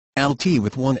LT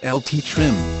with 1 LT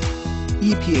trim.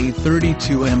 EPA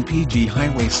 32 mpg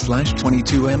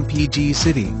highway/22 mpg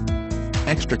city.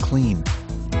 Extra clean.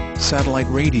 Satellite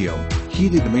radio,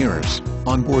 heated mirrors,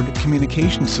 onboard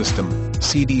communication system,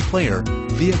 CD player,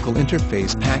 vehicle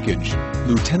interface package,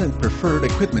 Lieutenant Preferred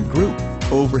Equipment Group,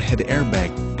 overhead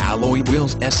airbag, alloy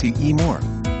wheels SE more.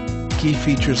 Key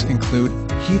features include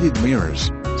heated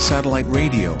mirrors, satellite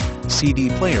radio, CD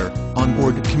player,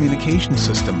 onboard communication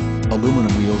system,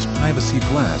 aluminum wheels, privacy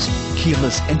glass,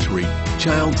 keyless entry,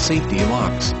 child safety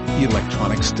locks,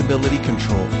 electronic stability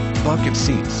control, bucket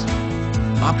seats.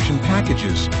 Option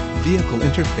packages. Vehicle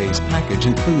interface package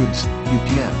includes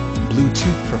UPF,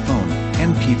 Bluetooth for phone,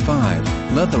 MP5,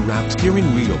 leather-wrapped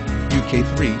steering wheel,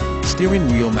 UK3, steering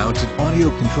wheel mounted audio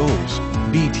controls,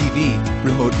 BTV,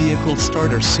 remote vehicle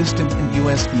starter system and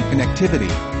USB connectivity.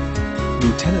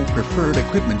 Lieutenant Preferred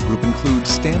Equipment Group includes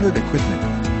standard equipment.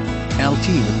 LT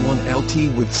with 1 LT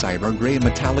with cyber gray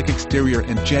metallic exterior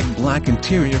and jet black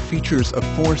interior features a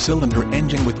 4-cylinder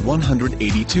engine with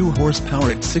 182 horsepower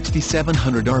at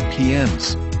 6,700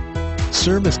 RPMs.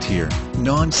 Serviced here,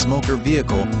 non-smoker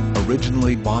vehicle,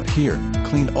 originally bought here,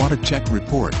 clean auto check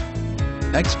report.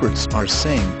 Experts are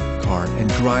saying,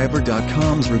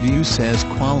 CarAndDriver.com's review says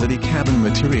quality cabin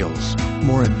materials,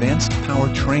 more advanced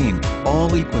powertrain,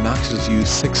 all Equinoxes use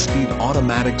 6-speed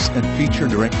automatics and feature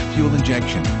direct fuel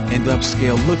injection, and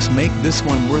upscale looks make this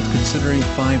one worth considering.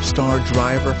 5-star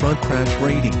driver front crash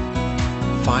rating.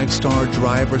 5-star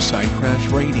driver side crash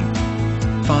rating.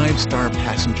 5-star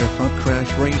passenger front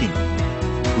crash rating.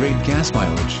 Great gas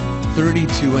mileage, 32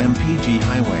 mpg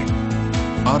highway.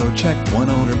 Auto check 1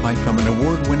 owner by from an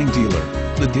award-winning dealer.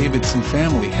 The Davidson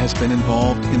family has been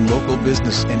involved in local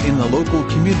business and in the local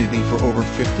community for over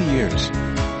 50 years.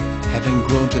 Having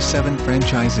grown to 7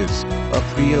 franchises, a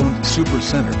pre-owned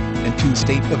supercenter, and 2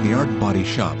 state-of-the-art body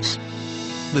shops.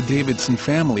 The Davidson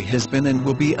family has been and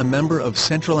will be a member of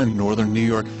Central and Northern New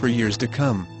York for years to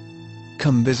come.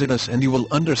 Come visit us and you will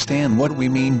understand what we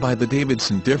mean by the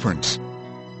Davidson difference.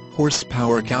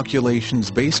 Horsepower calculations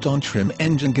based on trim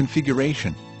engine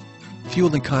configuration.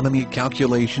 Fuel economy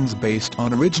calculations based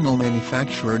on original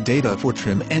manufacturer data for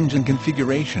trim engine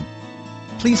configuration.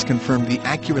 Please confirm the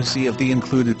accuracy of the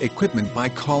included equipment by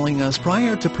calling us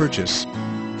prior to purchase.